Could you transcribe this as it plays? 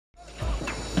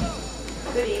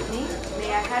Good evening.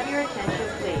 May I have your attention,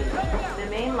 please? The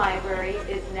main library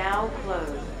is now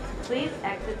closed. Please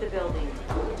exit the building.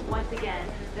 Once again,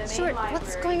 the main Stuart, library...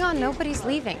 what's going on? Nobody's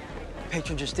leaving.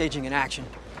 Patrons are staging an action.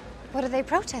 What are they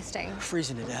protesting?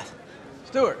 Freezing to death.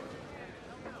 Stuart,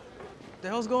 what the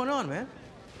hell's going on, man?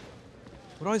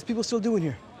 What are all these people still doing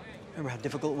here? Remember how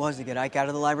difficult it was to get Ike out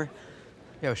of the library?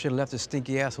 Yeah, we should have left his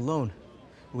stinky ass alone.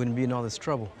 We wouldn't be in all this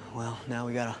trouble. Well, now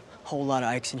we got a whole lot of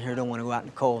Ikes in here who don't want to go out in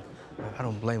the cold. I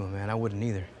don't blame him, man. I wouldn't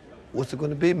either. What's it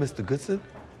going to be, Mr. Goodson?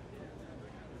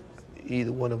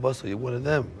 Either one of us or you're one of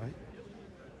them, right?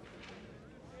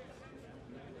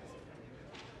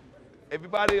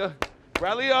 Everybody,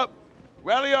 rally up.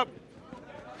 Rally up.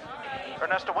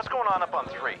 Ernesto, what's going on up on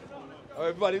 3?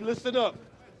 Everybody, listen up.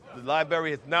 The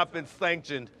library has not been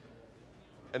sanctioned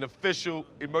an official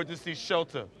emergency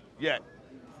shelter yet.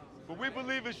 But we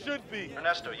believe it should be.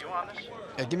 Ernesto, you on this?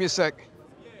 Yeah, give me a sec.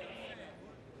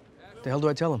 The hell do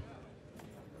I tell him?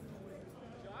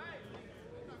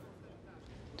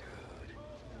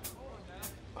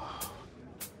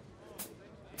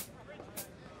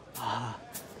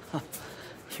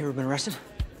 You ever been arrested?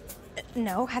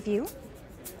 No, have you?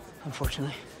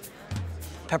 Unfortunately.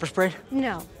 Pepper sprayed?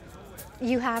 No.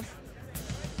 You have?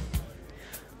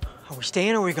 Are we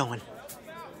staying or are we going?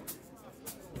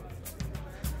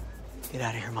 Get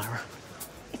out of here, Myra.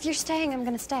 If you're staying, I'm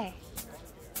gonna stay.